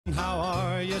How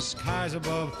are you, skies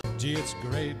above? Gee, it's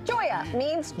great. Gioia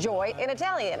means joy in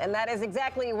Italian, and that is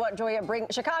exactly what Gioia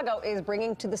Chicago is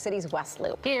bringing to the city's West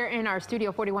Loop. Here in our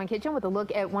Studio 41 kitchen with a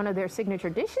look at one of their signature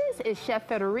dishes is Chef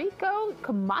Federico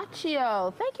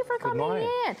Comacchio. Thank you for coming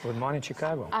in. Good morning,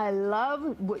 Chicago. I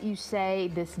love what you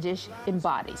say this dish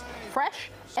embodies.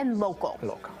 Fresh and local.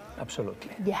 Local,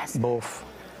 absolutely. Yes. Both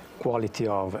quality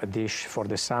of a dish for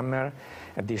the summer,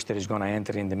 a dish that is going to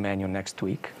enter in the menu next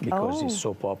week because it's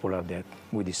so popular that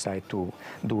we decide to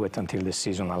do it until the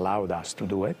season allowed us to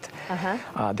do it.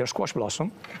 They're squash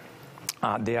blossom.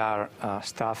 They are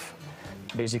stuffed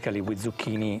basically with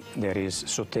zucchini. There is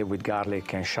sauté with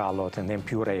garlic and shallot, and then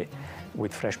puree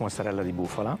with fresh mozzarella di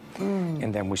bufala.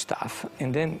 And then we stuff.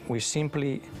 And then we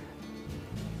simply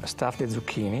stuff the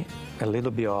zucchini, a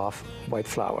little bit of white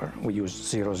flour. We use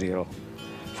 00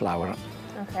 flour.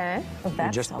 Okay. Well,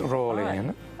 you just roll it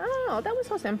in. Oh, that was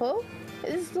so simple.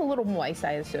 This is a little moist,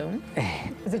 I assume.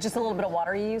 Is it just a little bit of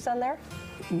water you use on there?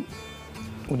 What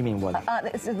do you mean what?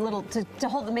 It's a little to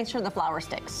hold, make sure the flour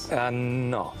sticks.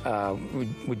 No,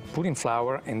 we put in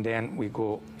flour and then we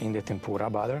go in the tempura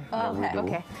butter.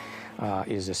 Okay.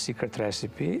 Is a secret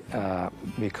recipe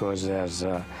because as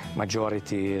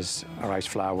majority is rice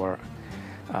flour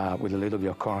with a little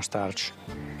bit of cornstarch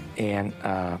and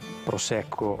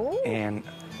prosecco and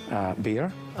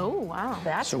beer. Oh, wow.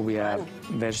 That's so we have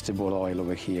vegetable oil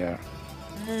over here.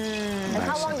 And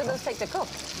how long do those take to cook?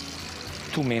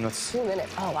 2 minutes. 2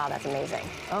 minutes. Oh, wow, that's amazing.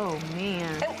 Oh,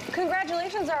 man. And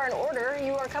congratulations are in order.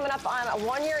 You are coming up on a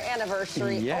 1-year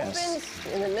anniversary. Yes.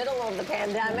 Opened in the middle of the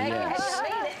pandemic. Yes.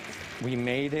 And you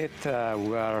made it. We made it.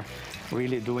 We are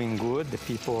really doing good. The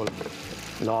people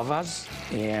love us.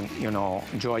 And, you know,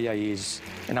 Gioia is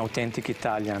an authentic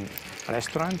Italian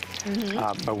restaurant,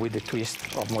 but with the twist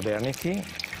of modernity.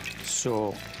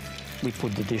 So we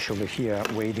put the dish over here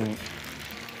waiting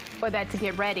For that to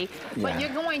get ready. But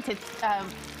you're going to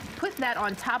put that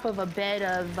on top of a bed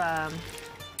of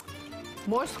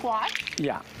more squash?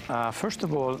 Yeah. First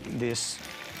of all, this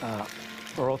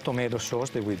raw tomato sauce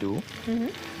that we do,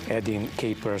 adding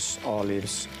capers,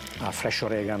 olives, fresh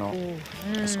oregano,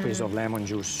 a squeeze of lemon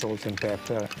juice, salt and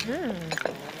pepper,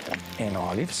 and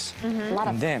olives. A lot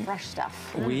of then fresh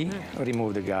stuff. we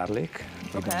remove the garlic.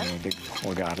 We don't need the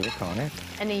whole garlic on it.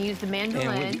 And then use the mandolin.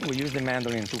 And we use the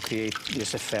mandolin to create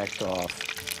this effect of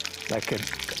like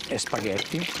a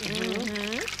spaghetti.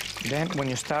 Then when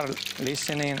you start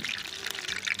listening,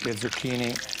 the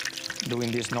zucchini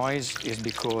doing this noise is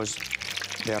because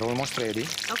they're almost ready.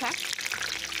 Okay.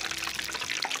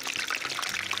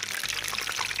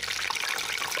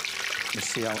 You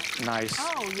see how nice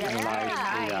and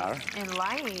light they are. And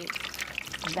light.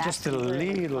 Just a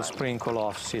little sprinkle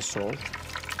of sea salt.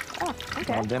 Oh,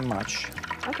 okay. Not that much.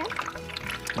 Okay.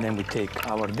 And then we take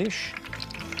our dish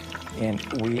and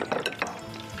we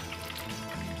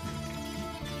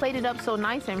Plate it up so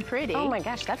nice and pretty. Oh my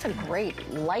gosh, that's a great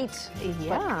light,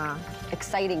 but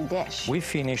exciting dish. we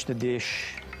finish the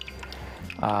dish.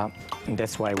 And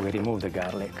that's why we remove the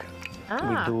garlic.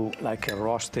 We do like a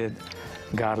roasted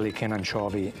garlic and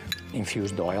anchovy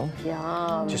infused oil.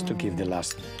 Yum. Just to give the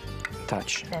last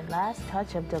touch. That last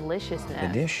touch of deliciousness. The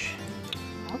dish.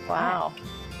 Okay. Wow.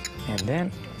 And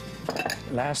then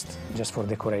last, just for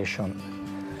decoration,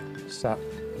 some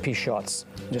pea shots,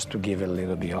 just to give a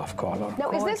little bit of color.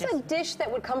 Now, is this a dish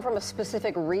that would come from a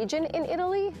specific region in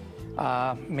Italy?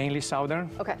 Mainly southern.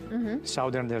 Okay.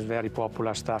 Southern, there's very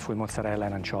popular stuff with mozzarella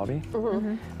and anchovy.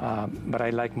 But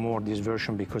I like more this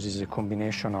version because it's a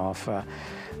combination of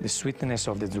the sweetness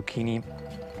of the zucchini,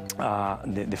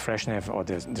 the freshness of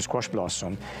the squash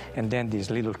blossom, and then this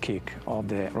little kick of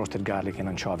the roasted garlic and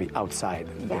anchovy outside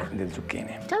the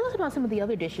zucchini. Tell us about some of the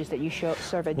other dishes that you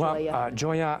serve at Gioia.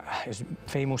 Gioia is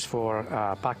famous for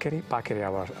paccheri. Paccheri,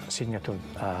 our signature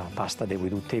pasta that we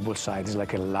do table side. It's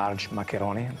like a large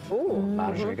macaroni,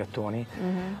 large rigatoni,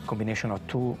 combination of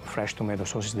 2 fresh tomato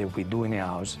sauces that we do in the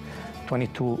house,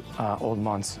 22 old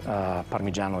months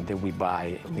Parmigiano that we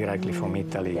buy directly from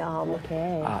Italy,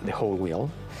 the whole wheel.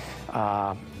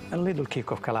 A little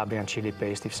kick of Calabrian chili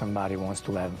paste if somebody wants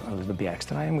to have a little bit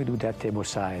extra, and we do that table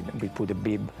side. We put a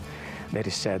bib that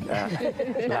is said,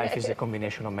 life is a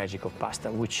combination of magic of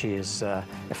pasta, which is a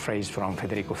phrase from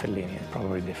Federico Fellini,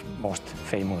 probably the most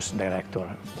famous director,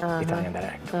 Italian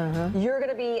director. You're going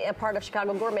to be a part of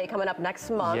Chicago Gourmet coming up next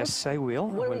month. Yes, I will.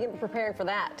 What are we preparing for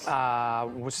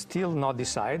that? We're still not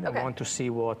decided. I want to see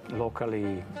what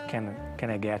locally can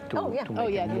I get to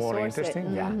make it more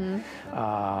interesting.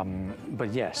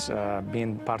 But yes,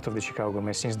 being part of the Chicago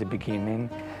Gourmet since the beginning,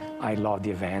 I love the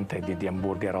event. I did the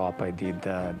Hamburger Op, I did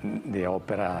the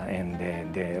opera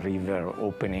and the river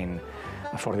opening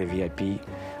for the VIP.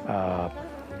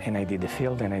 And I did the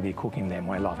field and I did cooking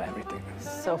demo. I love everything.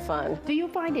 So fun. Do you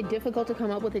find it difficult to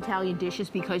come up with Italian dishes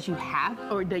because you have,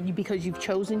 or because you've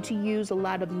chosen to use a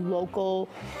lot of local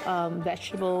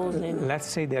vegetables? And let's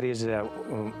say there is a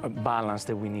balance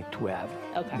that we need to have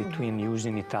between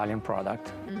using Italian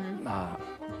product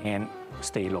and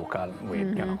stay local with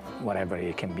you know, whatever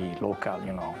it can be local,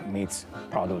 you know, meats,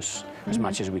 produce, as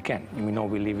much as we can. We know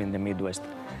we live in the Midwest,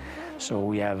 so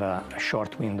we have a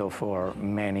short window for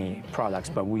many products,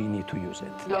 but we need to use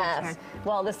it. Yes. Okay.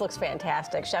 Well, this looks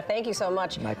fantastic. Chef, thank you so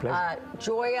much. My pleasure.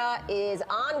 Gioia is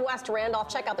on West Randolph.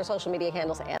 Check out their social media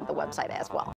handles and the website as well.